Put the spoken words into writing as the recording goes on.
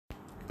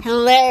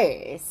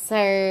Hello.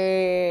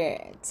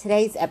 So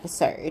today's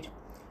episode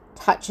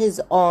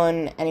touches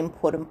on an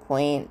important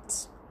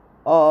point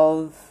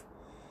of,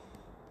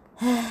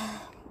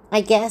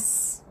 I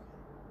guess,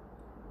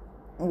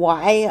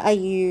 why are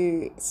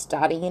you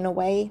starting in a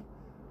way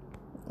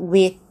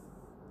with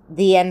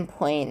the end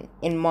point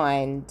in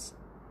mind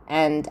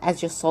and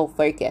as your sole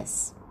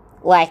focus?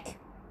 Like,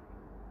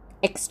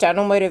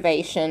 external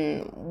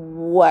motivation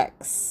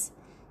works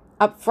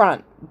up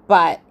front,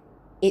 but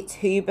it's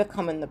who you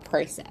become in the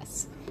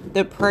process.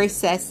 The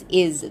process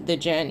is the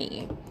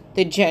journey.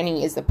 The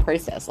journey is the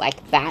process.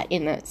 Like, that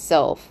in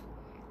itself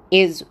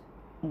is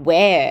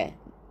where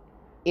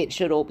it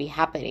should all be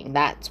happening.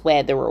 That's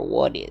where the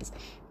reward is.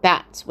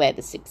 That's where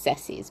the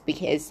success is.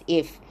 Because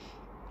if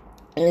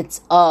it's,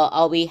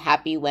 I'll be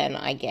happy when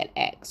I get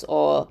X,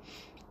 or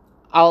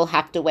I'll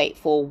have to wait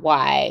for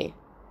Y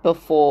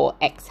before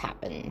X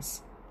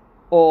happens,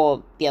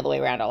 or the other way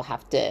around, I'll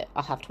have to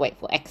wait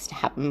for X to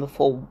happen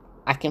before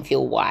I can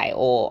feel Y,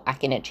 or I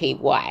can achieve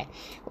Y.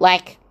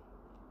 Like,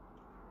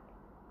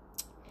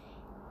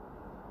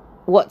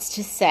 what's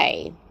to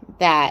say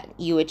that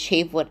you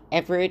achieve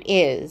whatever it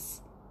is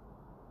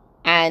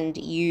and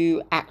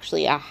you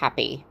actually are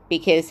happy?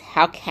 Because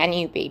how can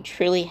you be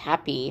truly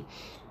happy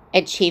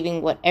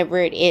achieving whatever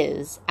it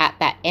is at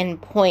that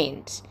end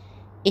point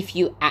if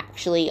you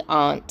actually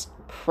aren't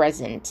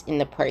present in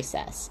the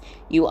process?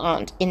 You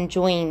aren't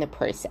enjoying the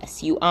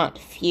process. You aren't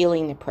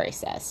feeling the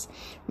process.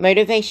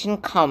 Motivation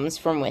comes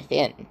from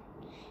within.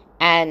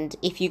 And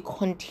if you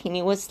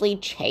continuously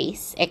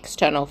chase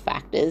external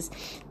factors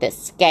that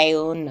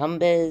scale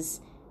numbers,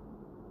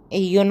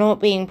 you're not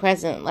being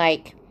present.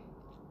 Like,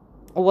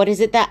 what is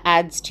it that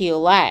adds to your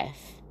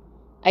life?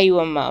 Are you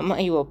a mum?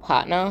 Are you a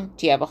partner?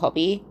 Do you have a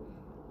hobby?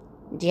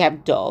 Do you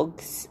have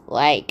dogs?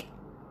 Like,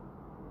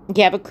 do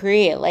you have a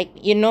career? Like,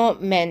 you're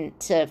not meant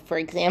to, for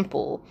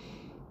example,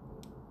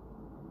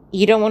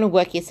 you don't want to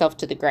work yourself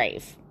to the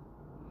grave.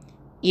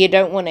 You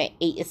don't want to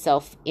eat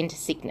yourself into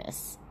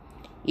sickness.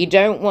 You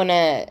don't want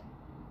to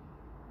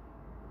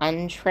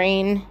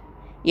untrain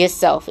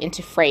yourself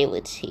into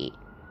frailty.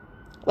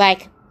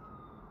 Like,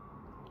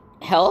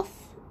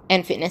 health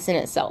and fitness in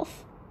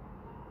itself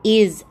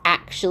is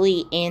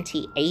actually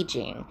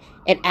anti-aging.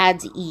 It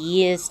adds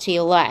years to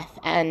your life,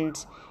 and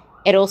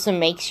it also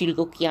makes you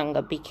look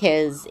younger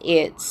because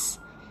it's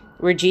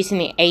reducing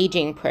the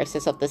aging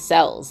process of the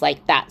cells.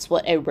 Like, that's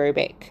what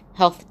aerobic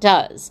health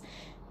does.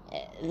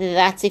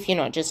 That's if you're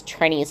not just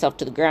training yourself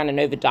to the ground and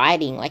over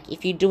dieting. Like,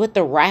 if you do it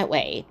the right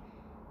way,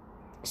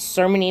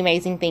 so many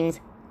amazing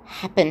things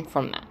happen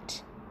from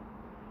that.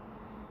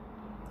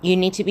 You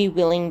need to be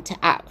willing to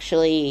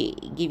actually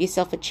give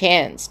yourself a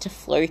chance to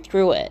flow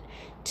through it,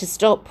 to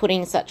stop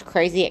putting such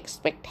crazy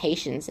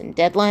expectations and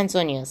deadlines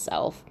on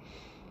yourself,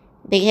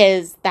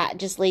 because that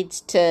just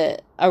leads to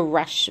a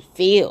rush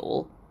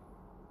feel.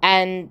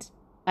 And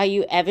are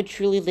you ever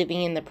truly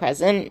living in the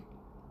present?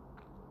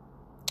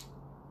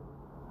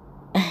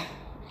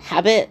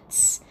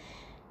 Habits.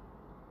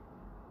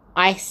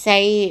 I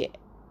say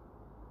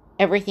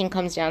everything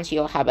comes down to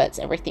your habits.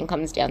 Everything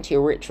comes down to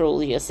your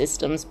rituals, your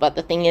systems. But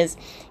the thing is,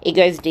 it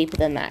goes deeper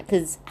than that,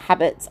 because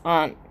habits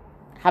aren't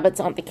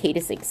the key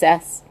to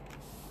success.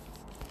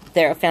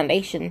 They're a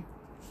foundation.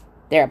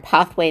 They're a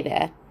pathway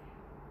there.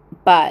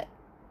 But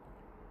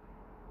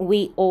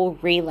we all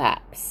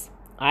relapse.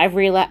 I've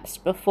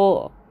relapsed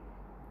before.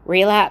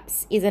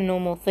 Relapse is a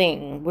normal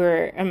thing.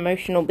 We're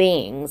emotional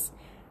beings.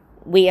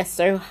 We are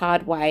so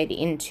hardwired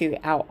into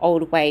our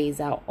old ways,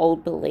 our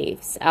old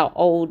beliefs, our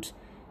old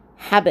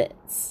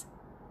habits.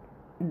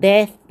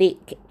 They're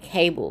thick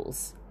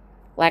cables.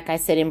 Like I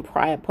said in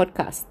prior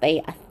podcasts,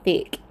 they are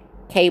thick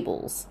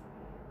cables.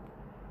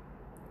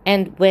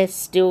 And we're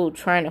still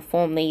trying to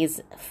form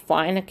these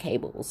finer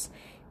cables,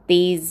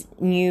 these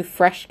new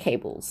fresh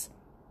cables.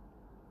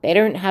 They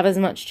don't have as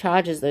much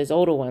charge as those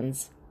older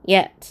ones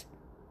yet.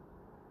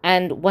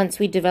 And once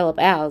we develop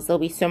ours, they'll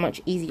be so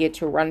much easier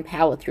to run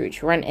power through,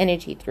 to run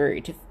energy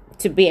through,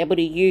 to be able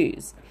to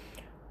use.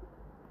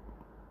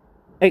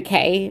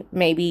 Okay,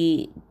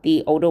 maybe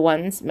the older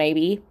ones,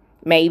 maybe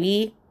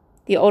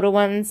the older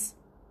ones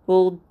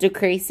will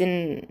decrease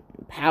in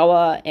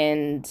power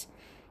and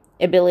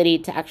ability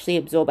to actually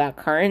absorb our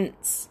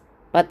currents,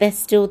 but they're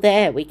still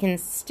there. We can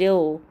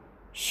still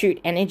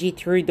shoot energy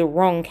through the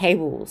wrong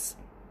cables.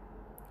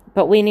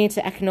 But we need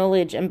to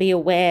acknowledge and be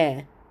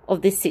aware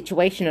of this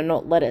situation and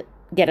not let it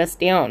get us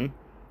down.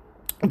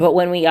 But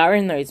when we are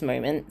in those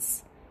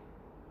moments,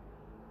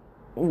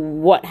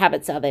 what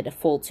habits are there to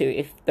fall to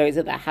if those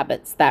are the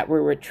habits that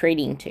we're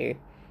retreating to?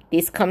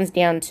 This comes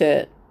down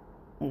to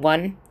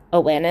 1,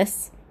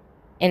 awareness,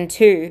 and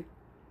 2,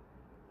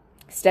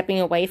 stepping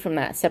away from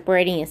that,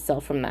 separating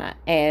yourself from that,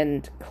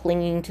 and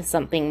clinging to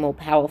something more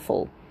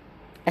powerful.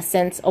 A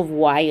sense of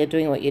why you're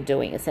doing what you're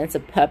doing, a sense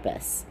of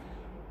purpose.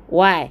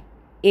 Why?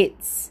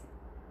 It's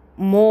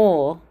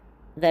more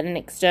than an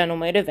external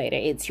motivator.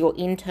 It's your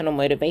internal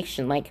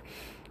motivation. Like,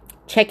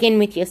 check in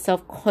with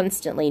yourself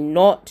constantly,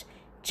 not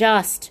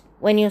just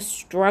when you're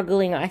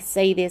struggling. I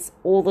say this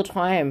all the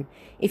time.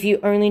 If you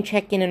only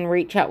check in and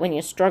reach out when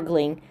you're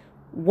struggling,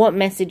 what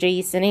message are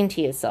you sending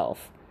to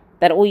yourself?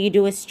 That all you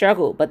do is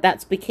struggle, but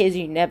that's because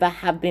you never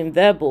have been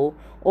verbal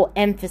or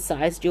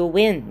emphasized your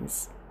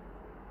wins.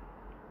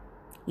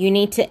 You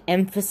need to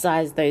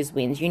emphasize those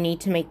wins. You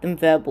need to make them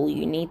verbal.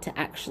 You need to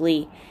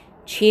actually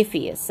cheer for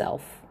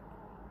yourself.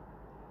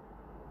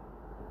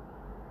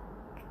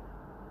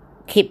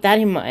 Keep that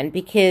in mind,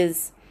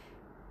 because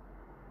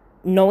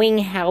knowing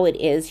how it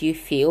is you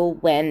feel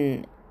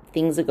when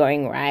things are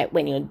going right,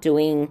 when you're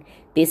doing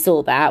this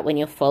or that, when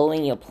you're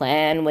following your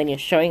plan, when you're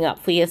showing up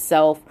for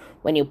yourself,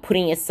 when you're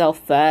putting yourself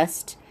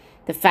first,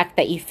 the fact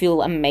that you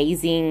feel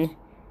amazing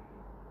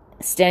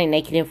standing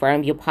naked in front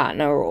of your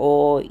partner,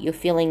 or you're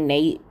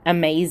feeling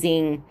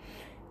amazing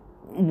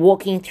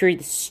walking through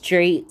the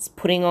streets,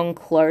 putting on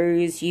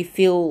clothes, you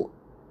feel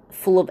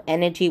full of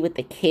energy with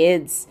the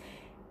kids,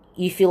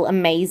 you feel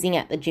amazing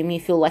at the gym, you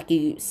feel like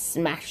you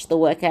smashed the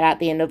workout at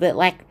the end of it.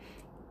 Like,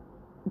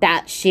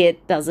 that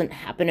shit doesn't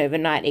happen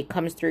overnight. It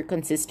comes through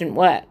consistent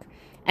work.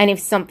 And if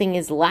something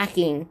is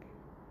lacking,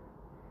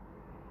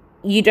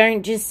 you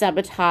don't just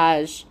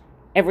sabotage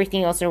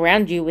everything else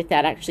around you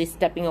without actually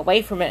stepping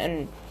away from it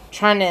and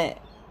trying to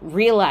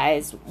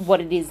realize what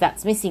it is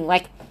that's missing.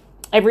 Like,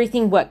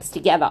 everything works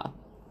together.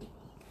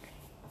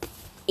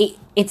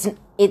 It's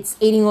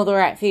eating all the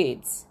right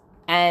foods,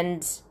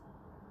 and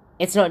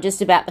it's not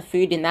just about the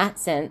food in that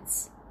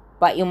sense,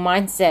 but your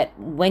mindset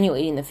when you're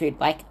eating the food.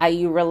 Like, are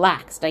you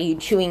relaxed? Are you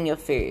chewing your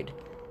food?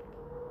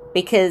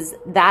 Because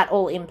that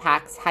all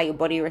impacts how your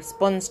body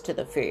responds to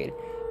the food.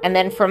 And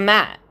then from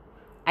that,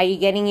 are you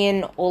getting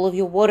in all of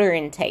your water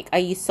intake? Are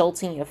you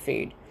salting your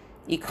food?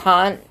 You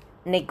can't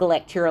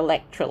neglect your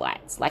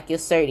electrolytes, like your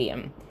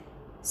sodium.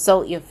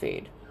 Salt your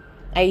food.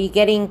 Are you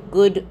getting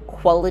good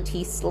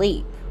quality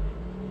sleep?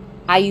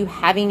 Are you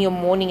having your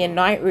morning and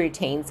night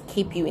routines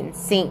keep you in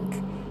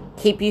sync,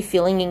 keep you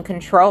feeling in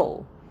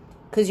control?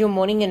 Because your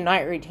morning and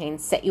night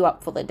routines set you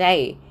up for the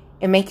day.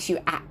 It makes you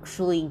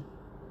actually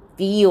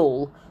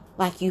feel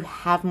like you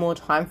have more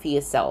time for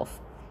yourself,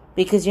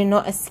 because you're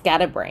not as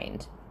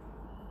scatterbrained.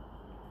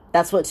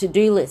 That's what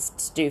to-do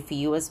lists do for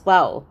you as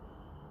well.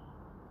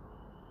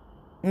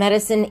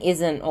 Medicine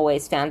isn't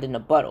always found in a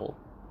bottle.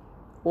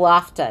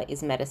 Laughter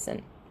is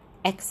medicine.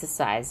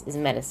 Exercise is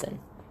medicine.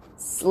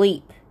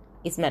 Sleep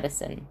is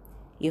medicine.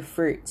 Your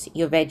fruits,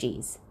 your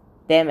veggies,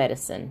 they're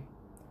medicine.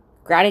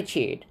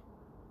 Gratitude,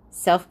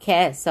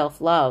 self-care,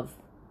 self-love,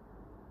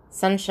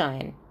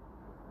 sunshine,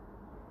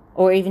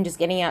 or even just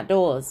getting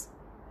outdoors.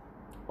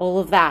 All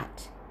of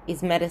that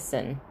is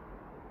medicine.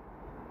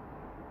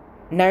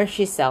 Nourish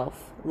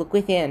yourself. Look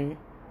within.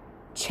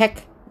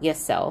 Check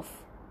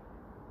yourself.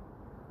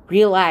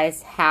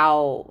 Realize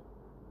how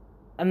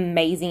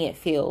amazing it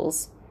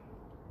feels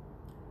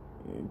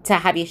to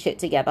have your shit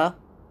together,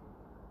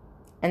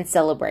 and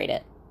celebrate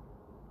it.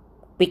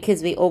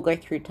 Because we all go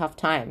through tough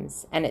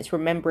times, and it's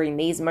remembering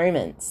these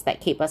moments that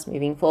keep us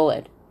moving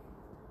forward.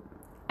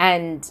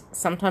 And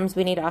sometimes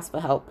we need to ask for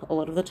help. A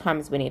lot of the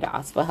times we need to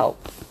ask for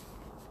help.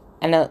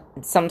 And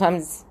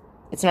sometimes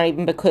it's not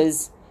even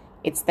because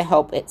it's the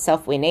help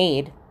itself we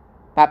need,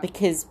 but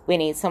because we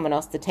need someone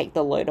else to take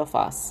the load off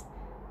us,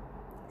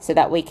 so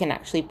that we can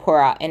actually pour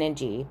our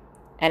energy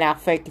and our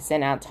focus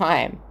and our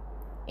time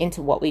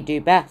into what we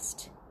do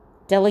best.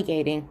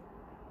 Delegating.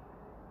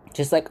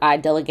 Just like I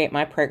delegate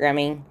my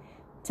programming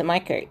to my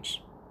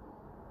coach.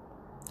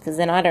 Because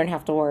then I don't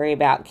have to worry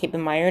about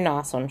keeping my own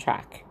ass on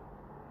track.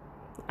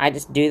 I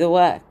just do the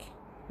work.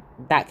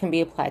 That can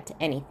be applied to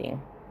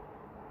anything.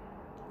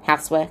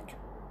 Housework.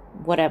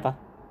 Whatever.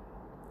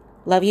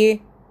 Love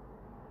you.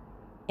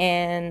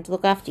 And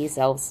look after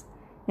yourselves.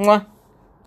 Mwah.